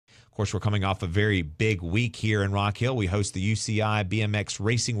course, we're coming off a very big week here in Rock Hill. We host the UCI BMX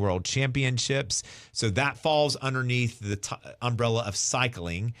Racing World Championships. So that falls underneath the umbrella of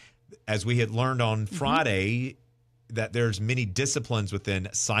cycling. As we had learned on Friday, that there's many disciplines within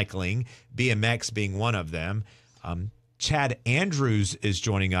cycling, BMX being one of them. Chad Andrews is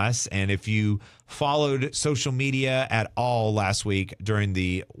joining us, and if you followed social media at all last week during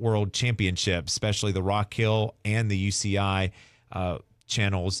the World Championship, especially the Rock Hill and the UCI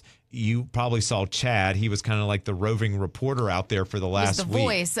channels, you probably saw Chad. He was kind of like the roving reporter out there for the last week. The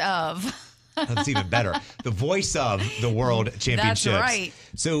voice of. That's even better. The voice of the World Championships. That's right.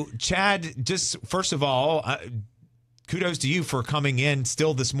 So, Chad, just first of all, kudos to you for coming in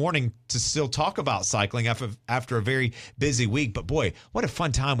still this morning to still talk about cycling after a very busy week. But boy, what a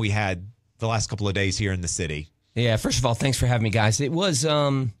fun time we had the last couple of days here in the city. Yeah, first of all, thanks for having me, guys. It was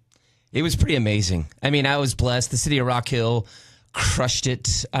pretty amazing. I mean, I was blessed. The city of Rock Hill crushed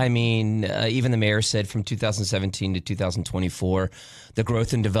it. I mean, even the mayor said from 2017 to 2024, the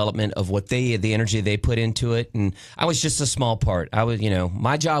growth and development of the energy they put into it. And I was just a small part.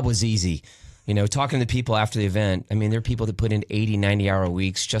 My job was easy. Talking to people after the event, I mean, there are people that put in 80, 90-hour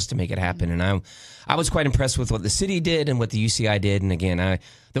weeks just to make it happen. And I was quite impressed with what the city did and what the UCI did. And again,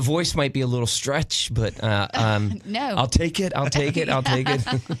 the voice might be a little stretch, but no. I'll take it. I'll take it.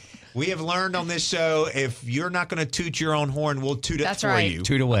 We have learned on this show, if you're not going to toot your own horn, we'll toot it That's for right. you.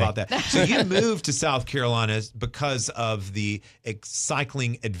 Toot away. About that. So you moved to South Carolina because of the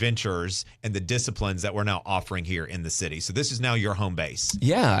cycling adventures and the disciplines that we're now offering here in the city. So this is now your home base.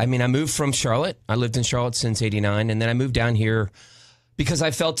 Yeah, I mean, I moved from Charlotte. I lived in Charlotte since '89, and then I moved down here because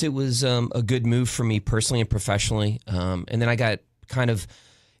I felt it was a good move for me personally and professionally. And then I got kind of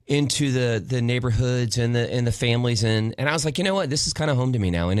into the neighborhoods and the families, and I was like, you know what, this is kind of home to me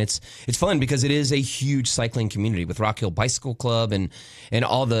now. And it's fun because it is a huge cycling community with Rock Hill Bicycle Club and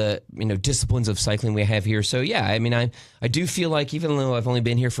all the disciplines of cycling we have here. So yeah, I mean, I do feel like, even though I've only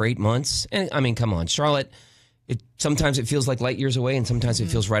been here for 8 months, and I mean, come on, Charlotte, sometimes it feels like light years away, and sometimes it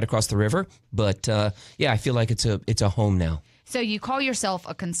feels right across the river. But yeah, I feel like it's a home now. So you call yourself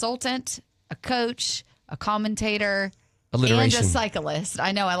a consultant, a coach, a commentator, Alliteration. and a cyclist.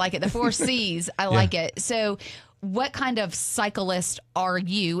 I know, I like it. The 4 C's, I like it. So what kind of cyclist are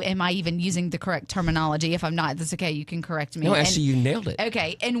you? Am I even using the correct terminology? If I'm not, that's okay. You can correct me. No, actually, you nailed it.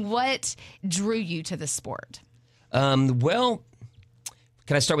 Okay. And what drew you to the sport? Well,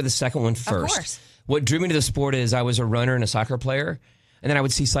 can I start with the second one first? Of course. What drew me to the sport is I was a runner and a soccer player. And then I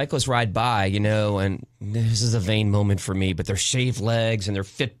would see cyclists ride by, and this is a vain moment for me, but they're shaved legs and they're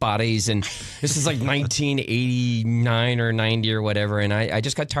fit bodies. And this is like 1989 or 90 or whatever. And I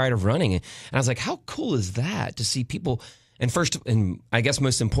just got tired of running. And I was like, how cool is that to see people? And first, and I guess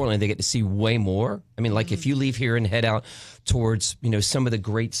most importantly, they get to see way more. I mean, like if you leave here and head out towards, some of the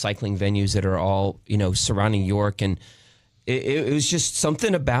great cycling venues that are all, surrounding York, and it was just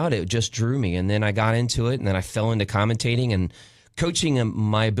something about it just drew me. And then I got into it, and then I fell into commentating and coaching. And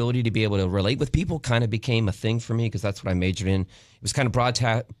my ability to be able to relate with people kind of became a thing for me, because that's what I majored in. It was kind of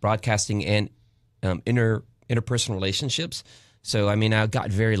broadcasting and interpersonal relationships. So, I mean, I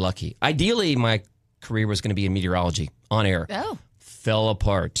got very lucky. Ideally, my career was going to be in meteorology on air. Oh. Fell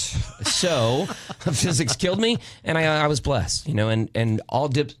apart. So physics killed me, and I was blessed, and all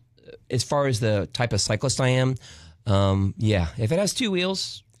dip as far as the type of cyclist I am. Yeah, if it has 2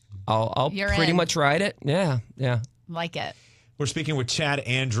 wheels, I'll pretty much ride it. Yeah. Like it. We're speaking with Chad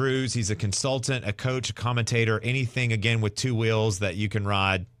Andrews. He's a consultant, a coach, a commentator, anything, again, with 2 wheels that you can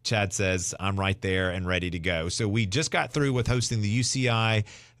ride. Chad says, I'm right there and ready to go. So we just got through with hosting the UCI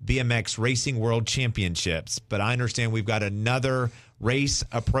BMX Racing World Championships, but I understand we've got another race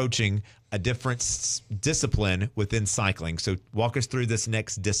approaching, a different discipline within cycling. So walk us through this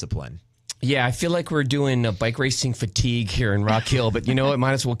next discipline. Yeah, I feel like we're doing a bike racing fatigue here in Rock Hill, but you know what?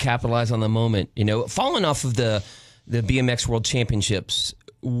 Might as well capitalize on the moment. Following off of the BMX World Championships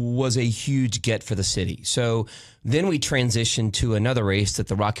was a huge get for the city. So then we transitioned to another race that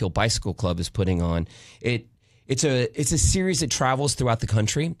the Rock Hill Bicycle Club is putting on. It's a series that travels throughout the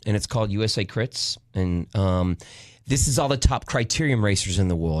country, and it's called USA Crits. And this is all the top Criterium racers in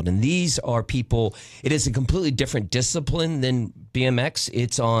the world. And these are people, it is a completely different discipline than BMX.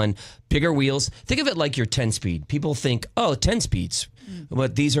 It's on bigger wheels. Think of it like your 10-speed. People think, 10 speeds.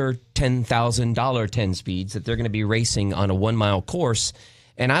 But these are $10,000 10 speeds that they're going to be racing on a 1-mile course.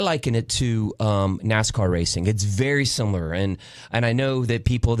 And I liken it to NASCAR racing. It's very similar. And I know that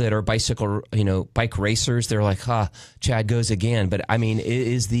people that are bike racers, they're like, Chad goes again. But I mean, it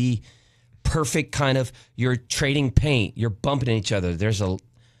is the perfect kind of, you're trading paint, you're bumping each other. There's a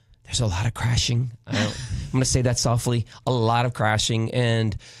lot of crashing. going to say that softly, a lot of crashing,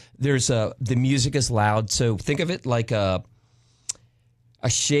 and there's the music is loud. So think of it like a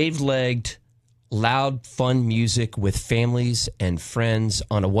shaved-legged, loud, fun music with families and friends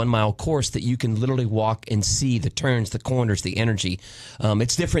on a 1 mile course that you can literally walk and see the turns, the corners, the energy.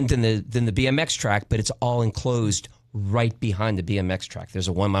 It's different than the BMX track, but it's all enclosed right behind the BMX track. There's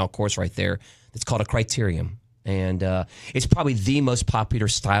a 1 mile course right there that's called a Criterium. And it's probably the most popular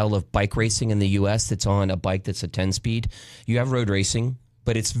style of bike racing in the U.S. that's on a bike that's a 10-speed. You have road racing,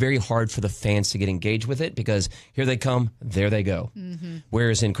 but it's very hard for the fans to get engaged with it because here they come, there they go. Mm-hmm.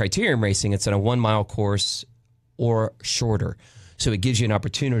 Whereas in Criterium racing, it's on a 1 mile course or shorter. So it gives you an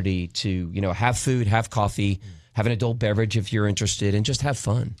opportunity to, have food, have coffee, have an adult beverage if you're interested, and just have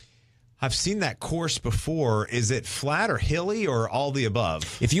fun. I've seen that course before. Is it flat or hilly or all the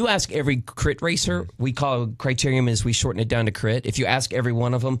above? If you ask every crit racer, we call Criterium as we shorten it down to crit. If you ask every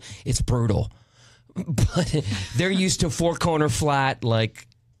one of them, it's brutal. But they're used to four-corner flat, like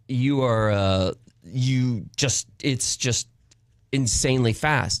you are, it's just insanely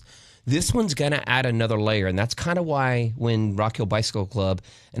fast. This one's going to add another layer, and that's kind of why when Rock Hill Bicycle Club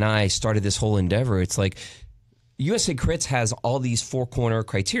and I started this whole endeavor, it's like USA Crits has all these four-corner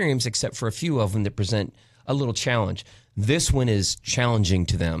criteriums except for a few of them that present a little challenge. This one is challenging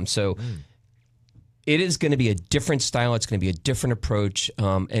to them. So it is going to be a different style. It's going to be a different approach,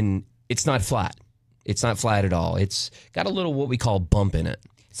 and it's not flat. It's not flat at all. It's got a little what we call bump in it.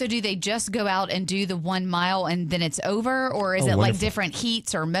 So do they just go out and do the 1 mile and then it's over? Or is it wonderful. like different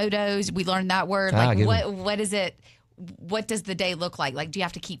heats or motos? We learned that word. What is it? What does the day look like? Like, do you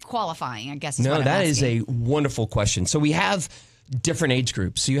have to keep qualifying, I guess is what I'm that asking. is a wonderful question. So we have different age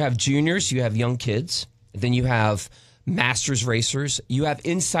groups. So you have juniors, you have young kids, then you have masters racers. You have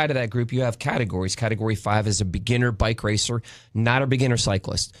inside of that group, you have categories. Category 5 is a beginner bike racer, not a beginner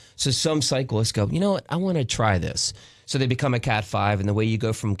cyclist. So some cyclists go, you know what, I want to try this. So they become a Cat 5, and the way you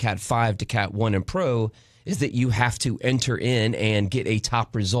go from Cat 5 to Cat 1 and Pro is that you have to enter in and get a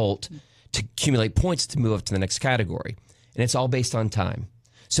top result to accumulate points to move up to the next category. And it's all based on time.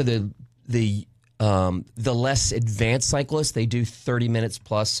 So the less advanced cyclists, they do 30 minutes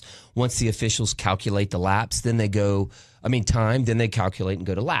plus. Once the officials calculate the laps, then they go, time, then they calculate and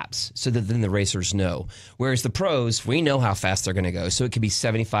go to laps so that then the racers know. Whereas the pros, we know how fast they're going to go. So it could be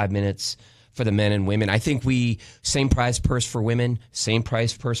 75 minutes for the men and women. I think same prize purse for women, same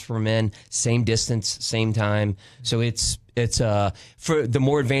prize purse for men, same distance, same time. So it's for the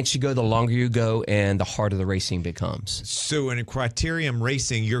more advanced you go, the longer you go, and the harder the racing becomes. So in a Criterium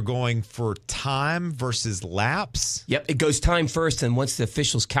racing, you're going for time versus laps? Yep, it goes time first, and once the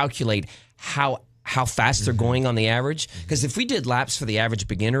officials calculate how fast they're going on the average, because if we did laps for the average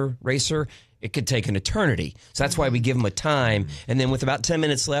beginner racer, it could take an eternity. So that's why we give them a time, and then with about 10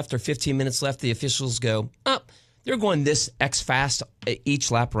 minutes left or 15 minutes left, the officials go, they're going this X fast each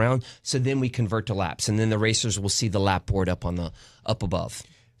lap around, so then we convert to laps, and then the racers will see the lap board up above.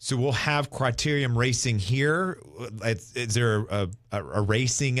 So we'll have Criterium racing here. Is there a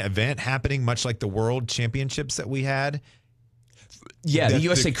racing event happening, much like the World Championships that we had? Yeah, the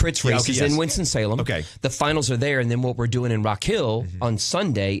USA Crits race is in Winston-Salem. Okay. The finals are there, and then what we're doing in Rock Hill on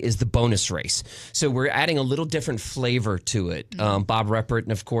Sunday is the bonus race. So we're adding a little different flavor to it. Bob Reppert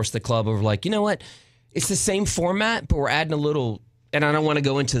and, of course, the club are like, you know what? It's the same format, but we're adding a little, and I don't want to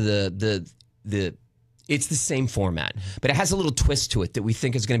go into it's the same format, but it has a little twist to it that we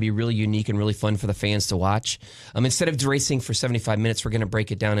think is going to be really unique and really fun for the fans to watch. Instead of racing for 75 minutes, we're going to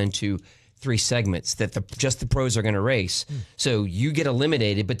break it down into 3 segments that just the pros are going to race. So you get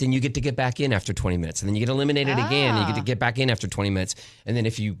eliminated, but then you get to get back in after 20 minutes, and then you get eliminated again, and you get to get back in after 20 minutes. And then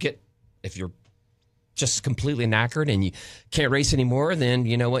if you're just completely knackered and you can't race anymore, then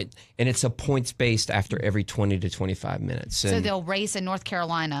you know what? And it's a points-based after every 20 to 25 minutes. So they'll race in North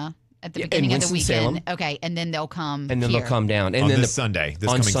Carolina at the beginning of the weekend. Okay, and then they'll come and then here. they'll come down. And on then this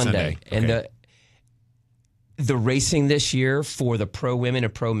coming Sunday. Okay. And the racing this year for the pro women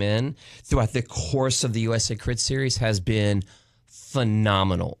and pro men throughout the course of the USA Crit Series has been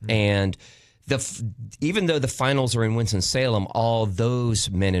phenomenal. And even though the finals are in Winston-Salem, all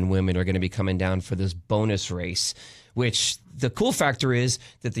those men and women are going to be coming down for this bonus race, which the cool factor is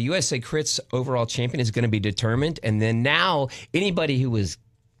that the USA Crits overall champion is going to be determined. And then now anybody who was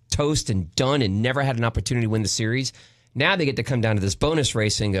toast and done and never had an opportunity to win the series, now they get to come down to this bonus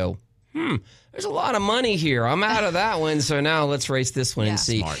race and go, there's a lot of money here. I'm out of that one, so now let's race this one and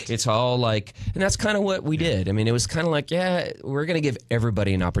see. Smart. It's all like, and that's kind of what we did. I mean, it was kind of like, we're going to give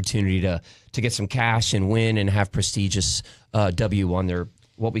everybody an opportunity to get some cash and win and have prestigious W on their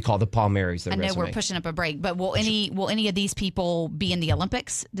what we call the Palmaries. I know we're pushing up a break, but will any of these people be in the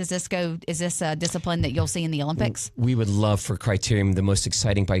Olympics? Is this a discipline that you'll see in the Olympics? We would love for Criterium, the most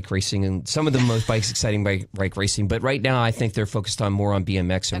exciting bike racing, and some of the most exciting bike racing. But right now, I think they're focused more on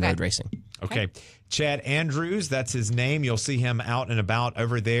BMX and road racing. Okay. Chad Andrews, that's his name. You'll see him out and about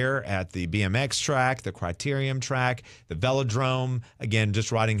over there at the BMX track, the Criterium track, the Velodrome. Again, just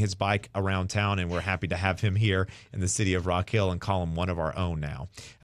riding his bike around town, and we're happy to have him here in the city of Rock Hill and call him one of our own now.